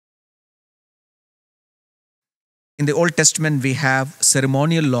in the Old Testament, we have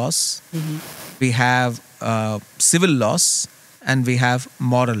ceremonial laws, we have civil laws, and we have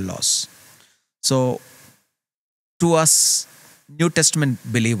moral laws. So, to us, New Testament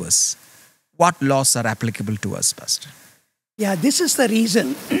believers, what laws are applicable to us, Pastor? Yeah, this is the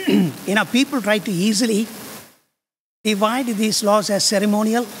reason, people try to easily divide these laws as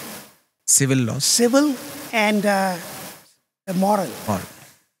ceremonial, Civil laws. civil, and moral. Moral.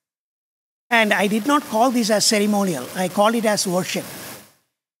 And I did not call this as ceremonial. I called it as worship.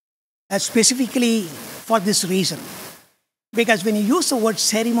 Specifically for this reason. Because when you use the word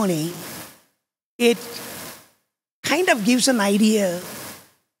ceremony, it kind of gives an idea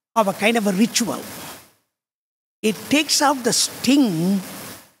of a kind of a ritual. It takes out the sting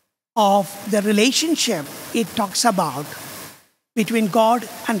of the relationship it talks about between God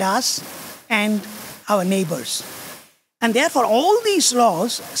and us and our neighbors. And therefore, all these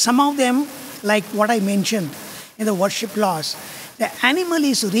laws, some of them, like what I mentioned in the worship laws, the animal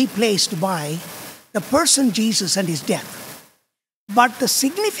is replaced by the person Jesus and his death. But the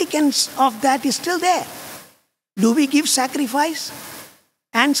significance of that is still there. Do we give sacrifice?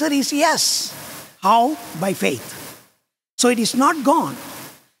 Answer is yes. How? By faith. So it is not gone.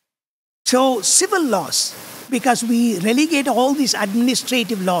 So civil laws, because we relegate all these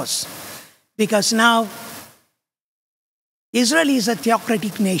administrative laws, because now Israel is a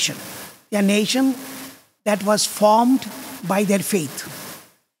theocratic nation, a nation that was formed by their faith.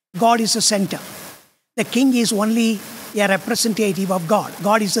 God is the center. The king is only a representative of God.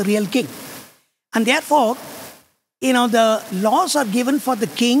 God is the real king. And therefore, the laws are given for the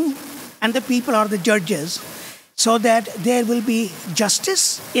king and the people are the judges so that there will be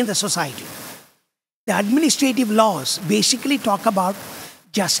justice in the society. The administrative laws basically talk about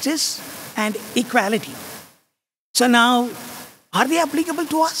justice and equality. So now, are they applicable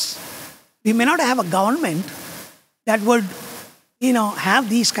to us? We may not have a government that would, have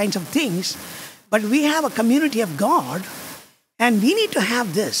these kinds of things, but we have a community of God, and we need to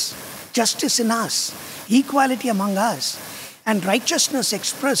have this justice in us, equality among us, and righteousness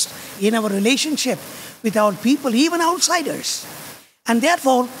expressed in our relationship with our people, even outsiders. And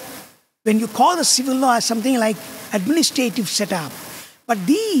therefore, when you call the civil law as something like administrative setup, but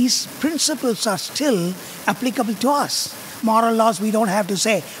these principles are still applicable to us. Moral laws, we don't have to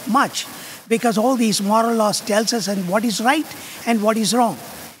say much, because all these moral laws tells us and what is right and what is wrong.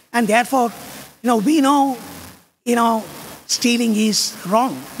 And therefore, we know, stealing is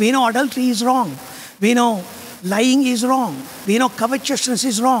wrong. We know adultery is wrong. We know lying is wrong. We know covetousness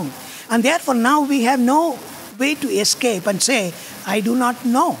is wrong. And therefore, now we have no way to escape and say, I do not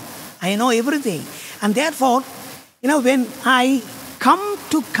know. I know everything. And therefore, when I come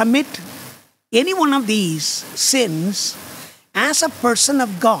to commit any one of these sins as a person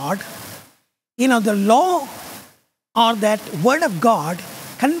of God, the law or that word of God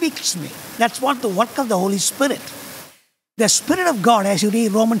convicts me. That's what the work of the Holy Spirit. The Spirit of God, as you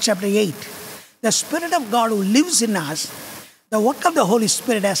read Romans chapter 8, the Spirit of God who lives in us, the work of the Holy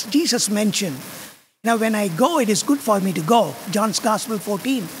Spirit, as Jesus mentioned, when I go, it is good for me to go. John's Gospel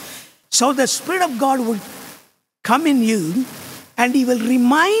 14. So the Spirit of God will come in you and He will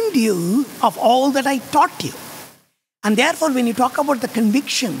remind you of all that I taught you. And therefore, when you talk about the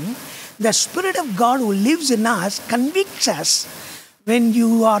conviction, the Spirit of God who lives in us convicts us when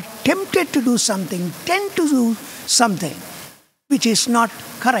you are tempted to do something, tend to do something which is not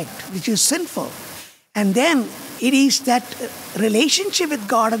correct, which is sinful. And then it is that relationship with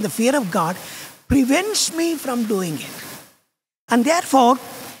God and the fear of God prevents me from doing it. And therefore,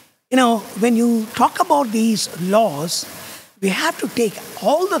 when you talk about these laws, we have to take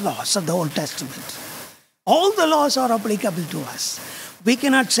all the laws of the Old Testament. All the laws are applicable to us. We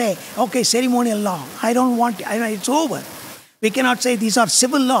cannot say, okay, ceremonial law, it's over. We cannot say these are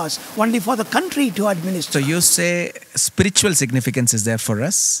civil laws only for the country to administer. So you say spiritual significance is there for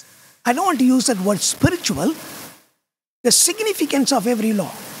us? I don't want to use that word spiritual. The significance of every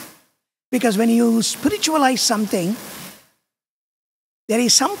law. Because when you spiritualize something, there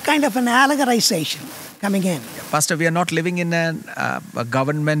is some kind of an allegorization coming in. Pastor, we are not living in a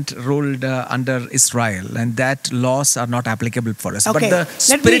government ruled under Israel, and that laws are not applicable for us. Okay, but the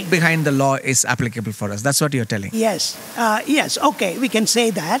spirit behind the law is applicable for us. That's what you're telling. Yes. Yes. Okay, we can say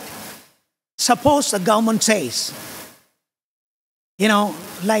that. Suppose the government says,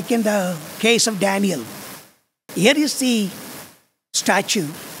 like in the case of Daniel, here is the statue.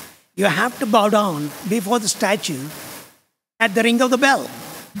 You have to bow down before the statue at the ring of the bell.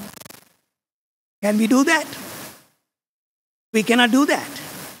 Can we do that? We cannot do that.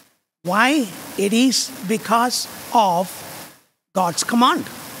 Why? It is because of God's command.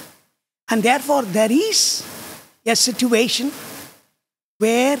 And therefore, there is a situation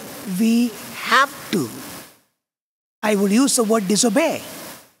where we have to, I will use the word disobey.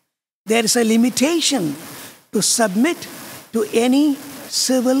 There is a limitation to submit to any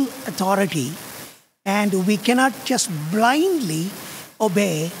civil authority, and we cannot just blindly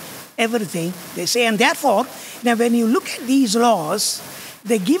obey everything they say. And therefore, now when you look at these laws,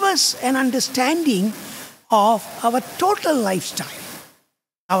 they give us an understanding of our total lifestyle,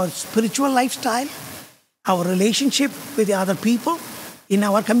 our spiritual lifestyle, our relationship with the other people in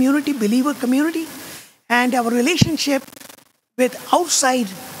our community, believer community, and our relationship with outside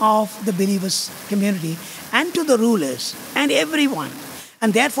of the believers community and to the rulers and everyone.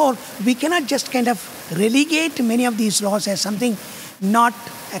 And therefore, we cannot just kind of relegate many of these laws as something not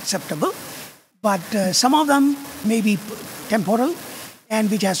acceptable, but some of them may be temporal and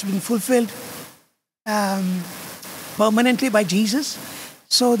which has been fulfilled permanently by Jesus.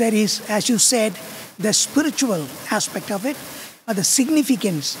 So there is, as you said, the spiritual aspect of it, or the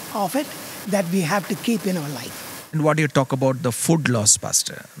significance of it that we have to keep in our life. And what do you talk about the food laws,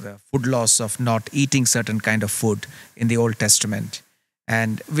 Pastor? The food laws of not eating certain kind of food in the Old Testament.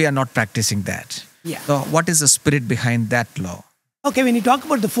 And we are not practicing that. Yeah. So what is the spirit behind that law? Okay, when you talk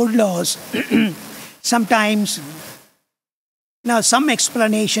about the food laws, sometimes, now some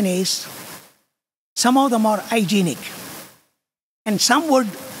explanation is, some of them are hygienic. And some would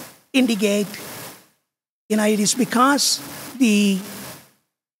indicate, it is because the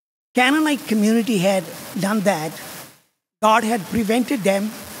Canaanite community had done that, God had prevented them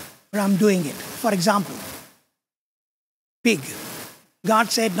from doing it. For example, pig. God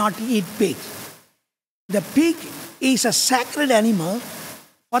said not to eat pig. The pig is a sacred animal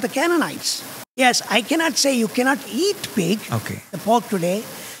for the Canaanites. Yes, I cannot say you cannot eat pig, the pork today,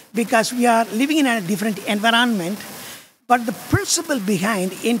 because we are living in a different environment. But the principle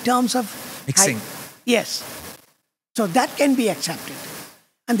behind, in terms of mixing, yes, so that can be accepted.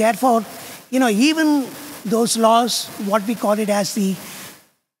 And therefore, even those laws, what we call it as the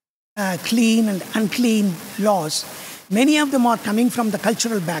clean and unclean laws, many of them are coming from the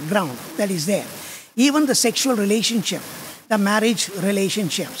cultural background that is there. Even the sexual relationship, the marriage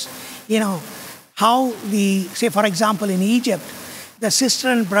relationships, how say for example in Egypt, the sister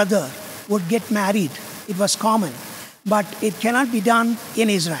and brother would get married. It was common, but it cannot be done in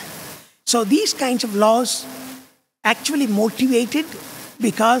Israel. So these kinds of laws actually motivated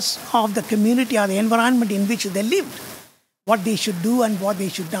because of the community or the environment in which they lived, what they should do and what they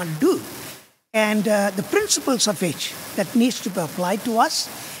should not do. And the principles of which that needs to be applied to us,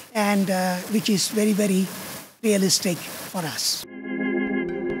 and which is very, very realistic for us.